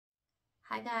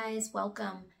Hi guys,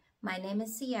 welcome. My name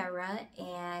is Sierra,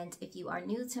 and if you are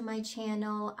new to my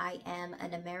channel, I am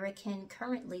an American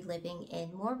currently living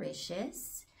in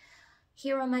Mauritius.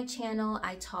 Here on my channel,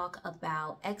 I talk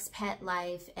about expat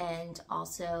life and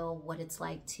also what it's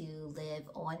like to live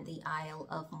on the Isle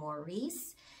of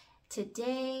Maurice.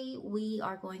 Today, we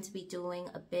are going to be doing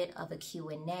a bit of a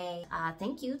Q&A.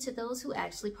 Thank you to those who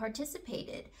actually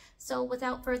participated. So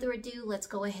without further ado, let's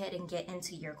go ahead and get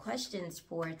into your questions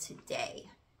for today.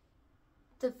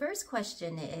 The first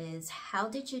question is, how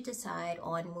did you decide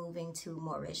on moving to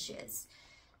Mauritius?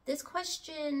 This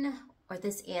question or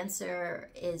this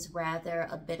answer is rather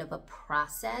a bit of a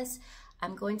process.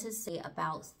 I'm going to say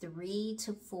about 3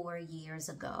 to 4 years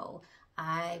ago.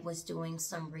 I was doing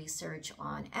some research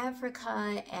on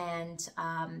Africa and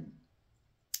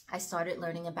I started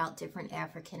learning about different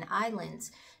African islands.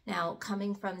 Now,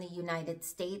 coming from the United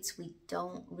States, we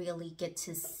don't really get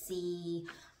to see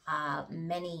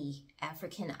many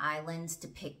African islands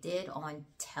depicted on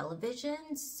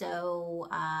television. So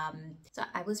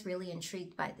I was really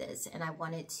intrigued by this and I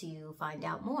wanted to find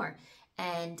out more.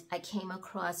 And I came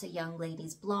across a young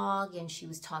lady's blog and she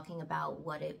was talking about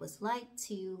what it was like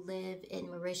to live in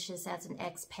Mauritius as an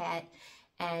expat.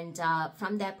 And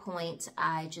from that point,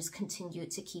 I just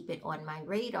continued to keep it on my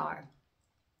radar.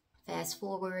 Fast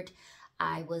forward,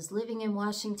 I was living in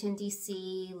Washington,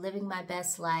 D.C., living my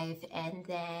best life. And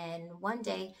then one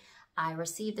day I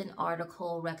received an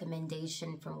article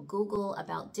recommendation from Google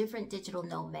about different digital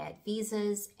nomad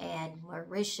visas, and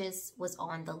Mauritius was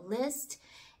on the list.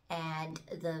 And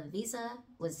the visa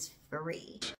was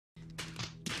free.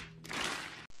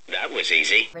 That was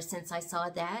easy. Ever since I saw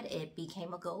that, it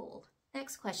became a goal.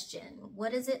 Next question.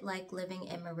 What is it like living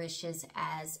in Mauritius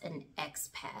as an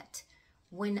expat?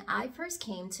 When I first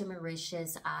came to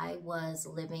Mauritius, I was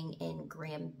living in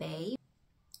Grand Bay.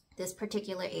 This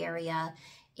particular area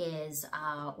is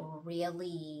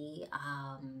really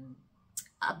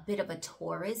a bit of a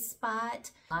tourist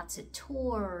spot. Lots of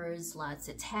tours, lots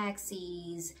of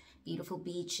taxis, beautiful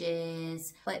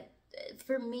beaches. But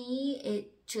for me,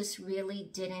 it just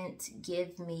really didn't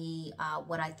give me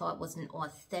what I thought was an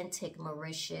authentic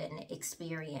Mauritian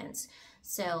experience.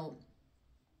 So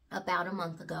about a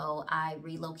month ago, I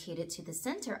relocated to the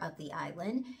center of the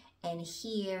island. And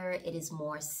here it is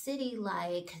more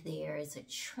city-like. There's a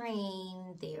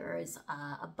train, there's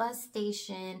a bus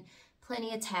station,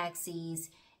 plenty of taxis,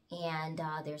 and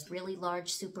there's really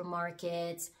large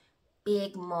supermarkets,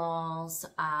 big malls.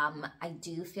 I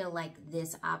do feel like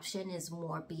this option is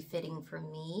more befitting for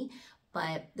me,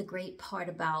 but the great part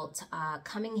about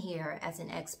coming here as an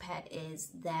expat is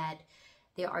that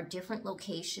there are different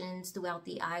locations throughout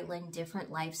the island, different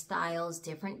lifestyles,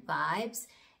 different vibes,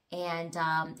 and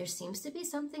there seems to be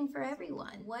something for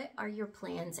everyone. What are your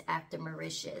plans after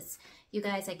Mauritius? You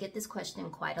guys, I get this question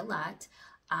quite a lot.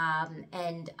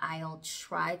 And I'll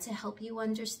try to help you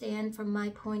understand from my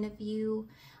point of view.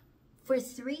 For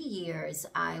 3 years,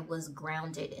 I was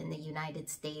grounded in the United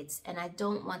States, and I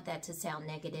don't want that to sound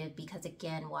negative because,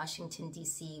 again, Washington,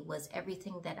 D.C. was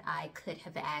everything that I could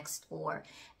have asked for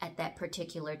at that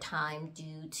particular time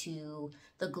due to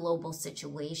the global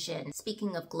situation.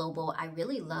 Speaking of global, I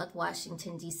really loved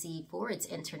Washington, D.C. for its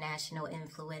international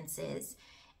influences.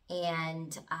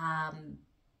 And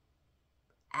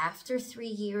after 3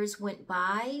 years went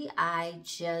by, I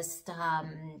just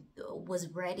was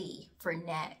ready for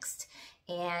next.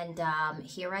 And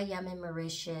here I am in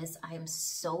Mauritius. I am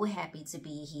so happy to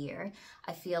be here.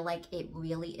 I feel like it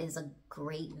really is a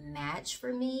great match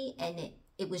for me. And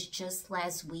it was just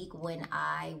last week when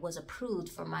I was approved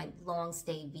for my long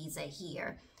stay visa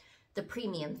here, the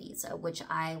premium visa, which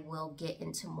I will get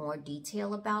into more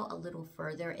detail about a little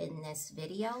further in this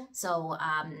video. So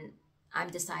I'm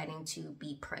deciding to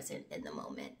be present in the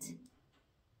moment.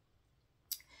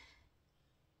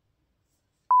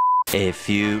 A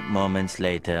few moments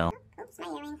later. Oops, my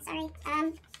earring, sorry.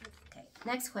 Okay,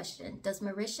 next question. Does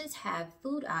Mauritius have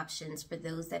food options for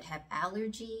those that have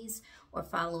allergies or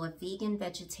follow a vegan,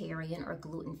 vegetarian, or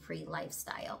gluten-free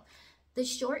lifestyle? The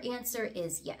short answer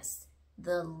is yes.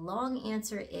 The long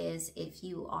answer is if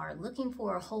you are looking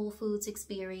for a whole foods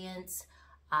experience,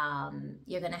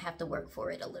 you're gonna have to work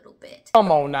for it a little bit.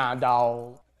 Come on now,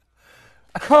 dog.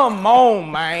 Come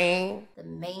on, man. The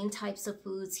main types of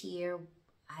foods here,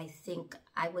 I think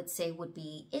I would say would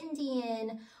be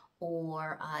Indian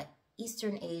or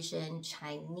Eastern Asian,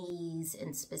 Chinese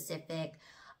in specific,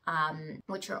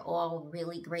 which are all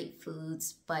really great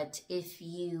foods. But if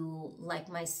you, like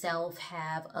myself,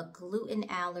 have a gluten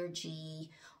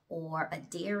allergy or a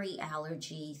dairy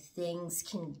allergy, things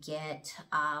can get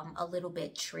a little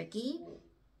bit tricky.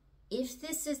 If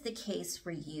this is the case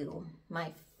for you,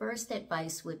 my first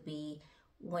advice would be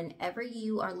whenever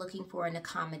you are looking for an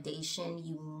accommodation,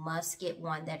 you must get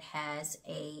one that has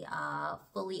a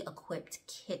fully equipped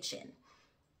kitchen.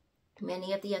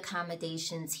 Many of the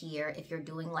accommodations here, if you're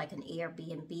doing like an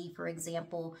Airbnb, for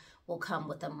example, will come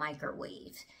with a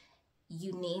microwave.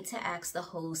 You need to ask the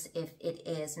host if it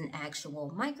is an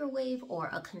actual microwave or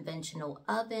a conventional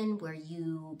oven where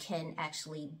you can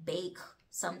actually bake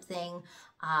something.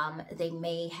 They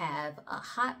may have a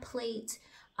hot plate.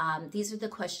 These are the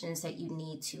questions that you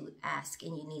need to ask,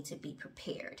 and you need to be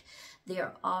prepared.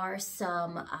 There are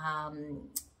some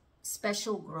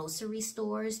special grocery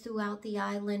stores throughout the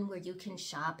island where you can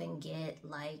shop and get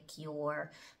like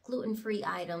your gluten-free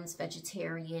items,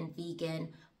 vegetarian, vegan,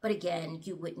 but again,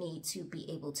 you would need to be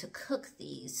able to cook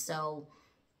these. So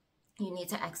you need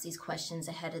to ask these questions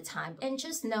ahead of time. And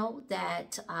just know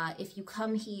that if you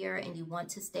come here and you want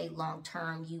to stay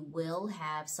long-term, you will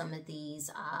have some of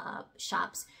these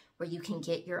shops where you can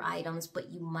get your items,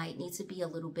 but you might need to be a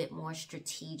little bit more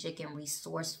strategic and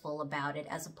resourceful about it,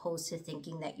 as opposed to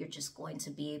thinking that you're just going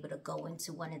to be able to go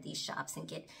into one of these shops and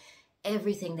get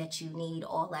everything that you need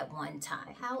all at one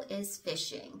time. How is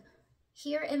fishing?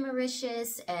 Here in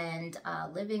Mauritius and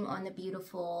living on the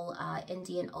beautiful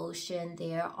Indian Ocean,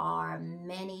 there are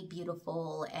many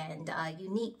beautiful and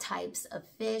unique types of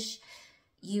fish.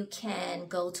 You can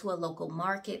go to a local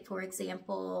market, for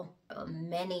example.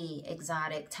 Many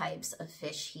exotic types of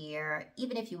fish here.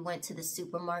 Even if you went to the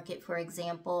supermarket, for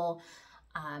example,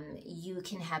 you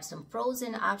can have some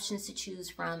frozen options to choose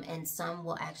from, and some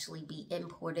will actually be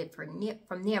imported from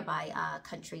nearby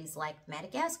countries like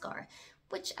Madagascar,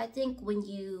 which I think when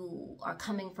you are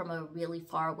coming from a really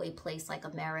far away place like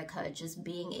America, just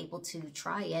being able to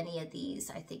try any of these,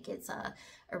 I think it's a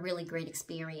really great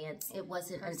experience. It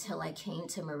wasn't until I came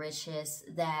to Mauritius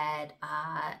that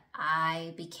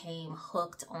I became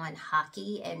hooked on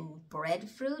hockey and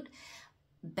breadfruit.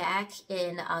 Back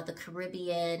in the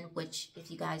Caribbean, which if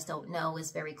you guys don't know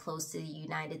is very close to the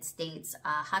United States,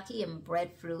 hockey and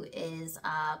breadfruit is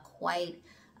quite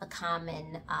a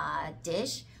common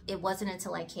dish. It wasn't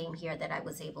until I came here that I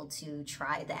was able to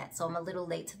try that. So I'm a little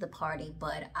late to the party,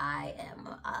 but I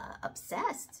am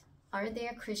obsessed. Are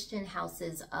there Christian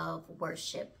houses of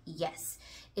worship? Yes.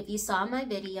 If you saw my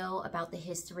video about the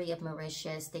history of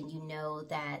Mauritius, then you know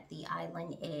that the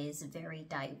island is very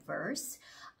diverse.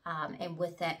 And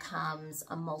with that comes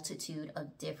a multitude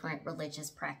of different religious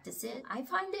practices. I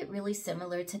find it really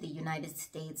similar to the United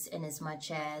States in as much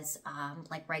as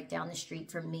like right down the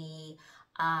street from me,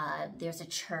 there's a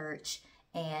church,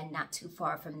 and not too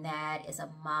far from that is a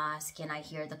mosque, and I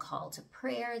hear the call to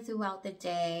prayer throughout the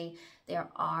day. There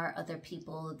are other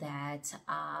people that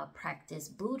practice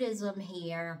Buddhism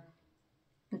here.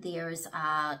 There's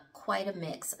quite a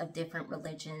mix of different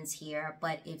religions here,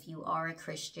 but if you are a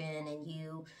Christian and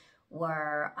you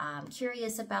were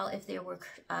curious about if there were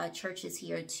churches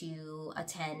here to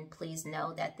attend, please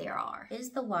know that there are.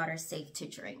 Is the water safe to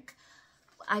drink?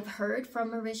 I've heard from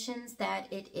Mauritians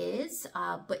that it is,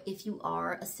 but if you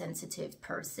are a sensitive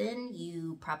person,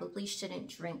 you probably shouldn't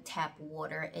drink tap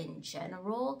water in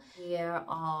general. There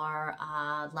are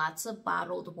lots of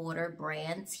bottled water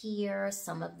brands here.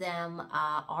 Some of them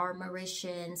are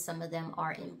Mauritian, some of them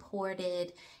are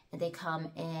imported, and they come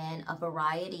in a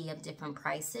variety of different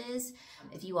prices.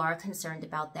 If you are concerned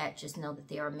about that, just know that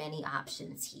there are many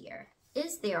options here.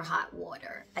 Is there hot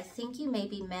water? I think you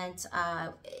maybe meant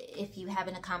if you have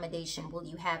an accommodation, will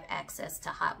you have access to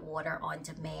hot water on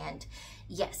demand?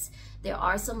 Yes, there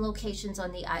are some locations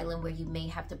on the island where you may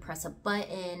have to press a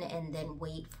button and then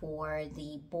wait for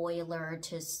the boiler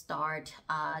to start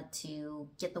to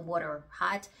get the water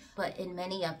hot. But in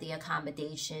many of the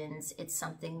accommodations, it's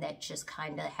something that just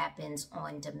kind of happens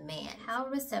on demand. How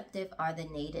receptive are the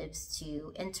natives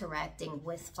to interacting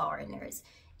with foreigners?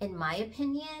 In my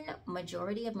opinion,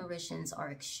 majority of Mauritians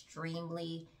are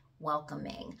extremely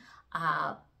welcoming.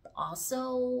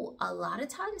 Also, a lot of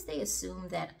times they assume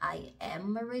that I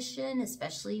am Mauritian,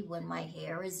 especially when my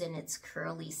hair is in its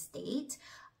curly state,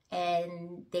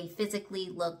 and they physically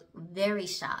look very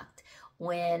shocked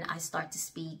when I start to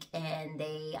speak and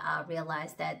they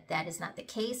realize that that is not the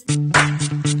case.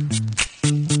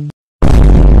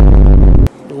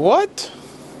 What?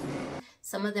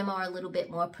 Some of them are a little bit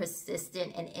more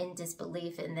persistent and in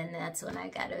disbelief, and then that's when I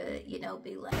gotta, you know,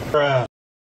 be like, bruh.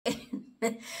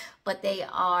 But they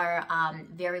are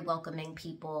very welcoming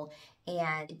people,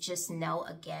 and just know,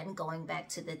 again, going back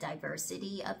to the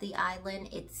diversity of the island,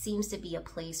 it seems to be a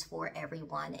place for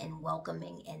everyone and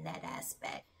welcoming in that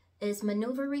aspect. Is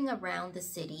maneuvering around the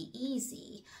city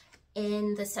easy?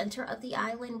 In the center of the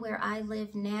island where I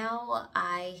live now,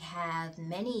 I have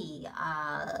many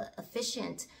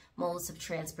efficient modes of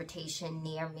transportation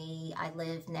near me. I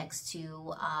live next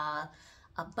to a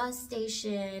bus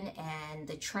station and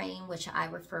the train, which I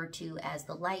refer to as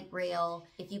the light rail.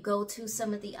 If you go to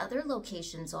some of the other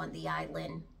locations on the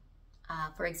island,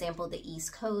 for example, the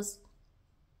East Coast,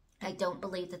 I don't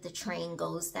believe that the train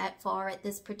goes that far at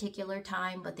this particular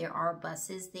time, but there are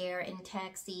buses there and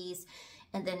taxis.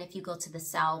 And then if you go to the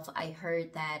South, I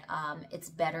heard that it's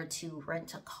better to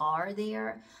rent a car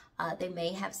there. They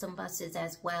may have some buses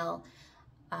as well.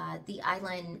 The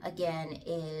island, again,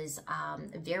 is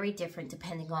very different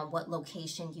depending on what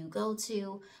location you go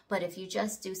to. But if you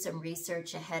just do some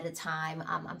research ahead of time,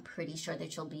 I'm pretty sure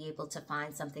that you'll be able to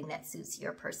find something that suits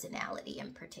your personality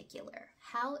in particular.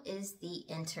 How is the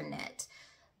internet?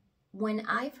 When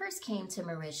I first came to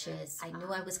Mauritius, I knew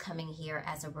I was coming here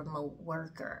as a remote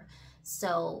worker.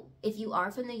 So if you are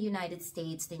from the United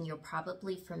States, then you're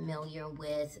probably familiar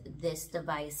with this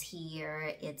device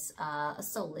here. It's a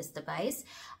soulless device.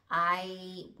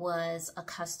 I was a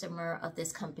customer of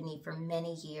this company for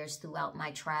many years throughout my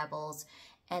travels.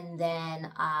 And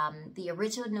then the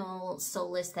original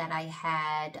soulless that I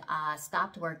had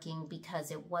stopped working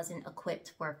because it wasn't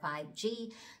equipped for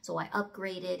 5G. So I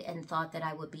upgraded and thought that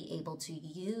I would be able to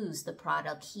use the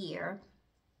product here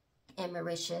in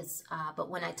Mauritius, but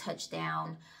when I touched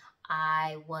down,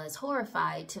 I was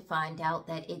horrified to find out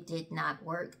that it did not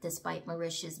work, despite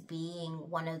Mauritius being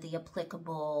one of the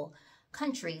applicable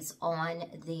countries on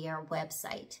their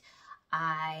website.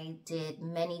 I did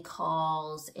many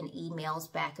calls and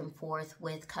emails back and forth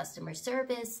with customer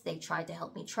service. They tried to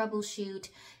help me troubleshoot.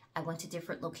 I went to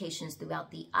different locations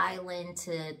throughout the island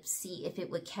to see if it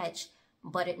would catch,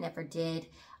 but it never did.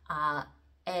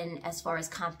 And as far as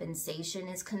compensation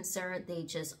is concerned, they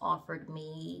just offered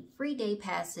me free day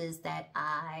passes that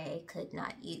I could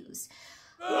not use.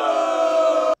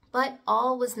 But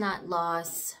all was not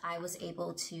lost. I was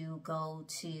able to go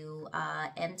to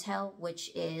Mtel, which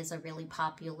is a really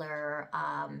popular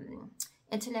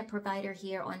internet provider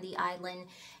here on the island.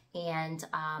 And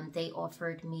they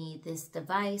offered me this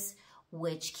device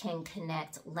which can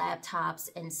connect laptops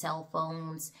and cell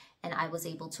phones. And I was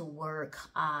able to work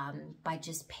by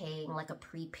just paying like a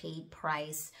prepaid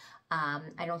price.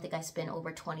 I don't think I spent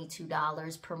over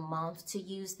 $22 per month to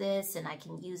use this, and I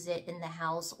can use it in the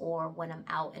house or when I'm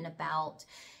out and about.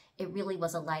 It really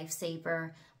was a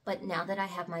lifesaver. But now that I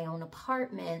have my own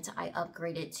apartment, I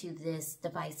upgraded to this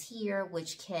device here,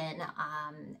 which can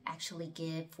actually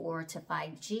give 4 to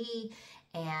 5G,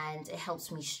 and it helps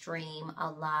me stream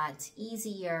a lot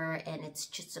easier, and it's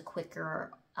just a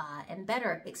quicker and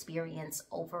better experience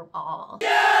overall.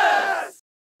 Yes!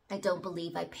 I don't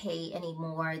believe I pay any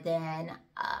more than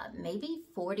maybe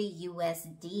 40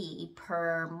 USD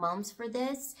per month for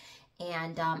this.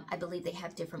 And I believe they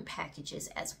have different packages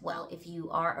as well. If you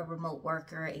are a remote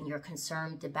worker and you're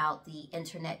concerned about the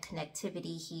internet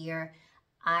connectivity here,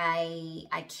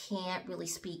 I can't really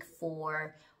speak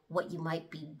for what you might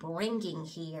be bringing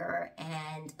here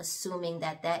and assuming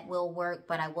that that will work,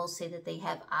 but I will say that they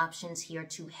have options here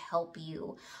to help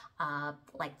you,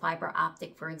 like fiber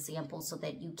optic, for example, so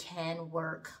that you can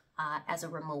work as a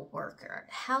remote worker.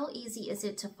 How easy is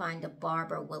it to find a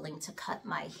barber willing to cut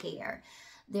my hair?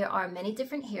 There are many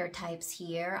different hair types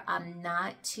here. I'm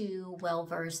not too well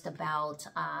versed about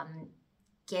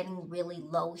getting really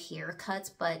low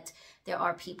haircuts, but there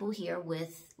are people here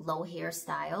with low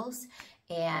hairstyles.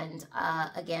 And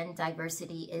again,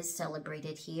 diversity is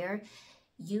celebrated here.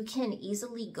 You can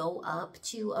easily go up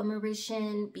to a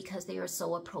Mauritian because they are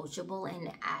so approachable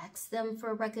and ask them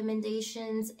for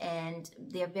recommendations, and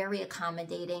they're very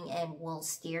accommodating and will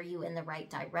steer you in the right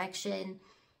direction.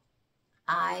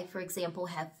 I, for example,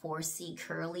 have 4C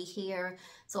curly hair,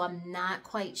 so I'm not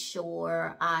quite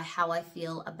sure how I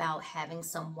feel about having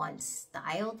someone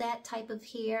style that type of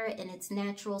hair in its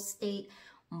natural state.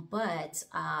 But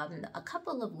a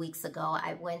couple of weeks ago,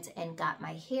 I went and got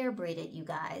my hair braided, you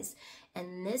guys,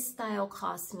 and this style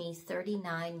cost me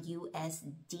 39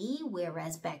 USD,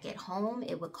 whereas back at home,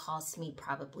 it would cost me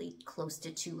probably close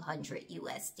to 200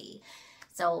 USD.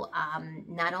 So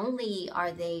not only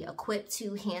are they equipped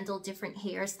to handle different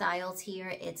hairstyles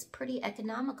here, it's pretty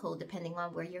economical depending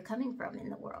on where you're coming from in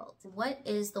the world. What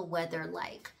is the weather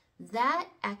like? That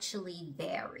actually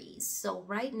varies. So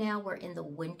right now we're in the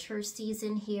winter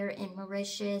season here in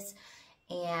Mauritius,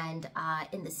 and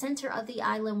in the center of the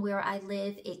island where I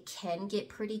live, it can get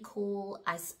pretty cool.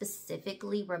 I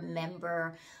specifically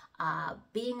remember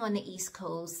being on the East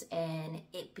Coast and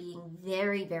it being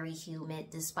very, very humid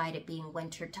despite it being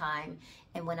winter time.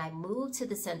 And when I moved to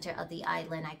the center of the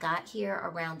island, I got here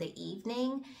around the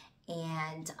evening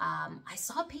and I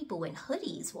saw people in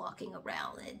hoodies walking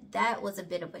around, and that was a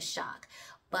bit of a shock.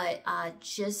 But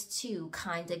just to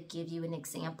kind of give you an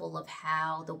example of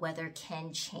how the weather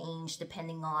can change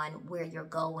depending on where you're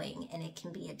going, and it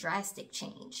can be a drastic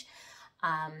change.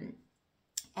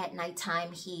 At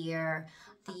nighttime here,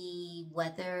 the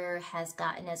weather has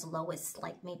gotten as low as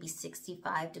like maybe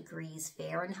 65 degrees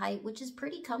Fahrenheit, which is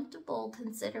pretty comfortable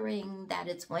considering that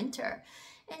it's winter.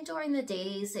 And during the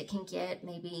days, it can get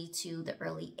maybe to the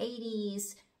early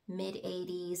 80s, mid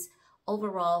 80s.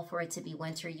 Overall, for it to be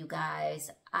winter, you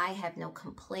guys, I have no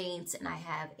complaints, and I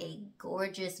have a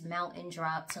gorgeous mountain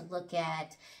drop to look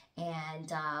at,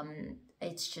 and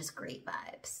it's just great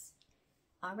vibes.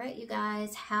 All right, you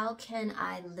guys, how can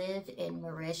I live in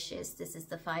Mauritius? This is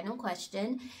the final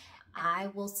question. I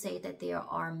will say that there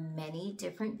are many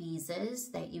different visas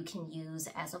that you can use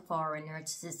as a foreigner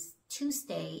to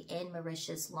stay in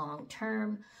Mauritius long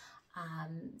term.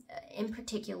 In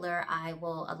particular, I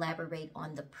will elaborate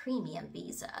on the premium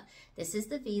visa. This is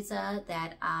the visa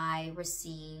that I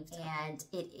received, and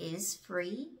it is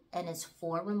free and it's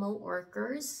for remote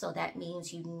workers. So that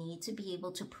means you need to be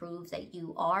able to prove that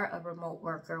you are a remote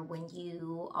worker when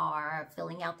you are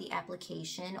filling out the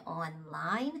application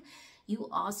online. You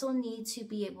also need to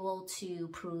be able to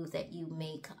prove that you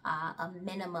make a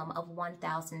minimum of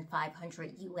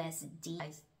 1,500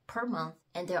 USD per month.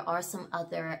 And there are some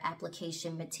other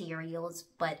application materials,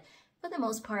 but for the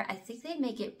most part, I think they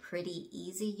make it pretty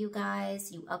easy, you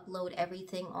guys. You upload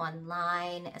everything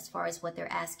online as far as what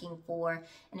they're asking for.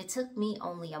 And it took me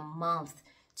only a month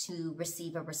to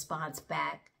receive a response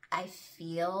back. I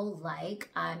feel like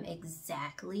I'm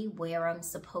exactly where I'm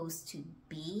supposed to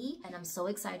be. And I'm so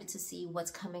excited to see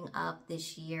what's coming up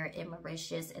this year in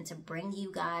Mauritius and to bring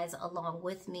you guys along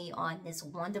with me on this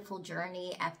wonderful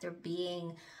journey after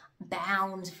being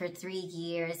bound for 3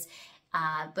 years.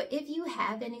 But if you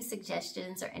have any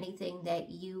suggestions or anything that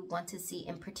you want to see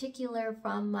in particular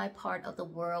from my part of the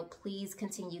world, please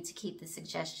continue to keep the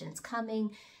suggestions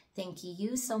coming. Thank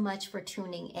you so much for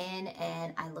tuning in,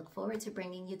 and I look forward to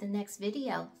bringing you the next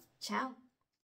video. Ciao.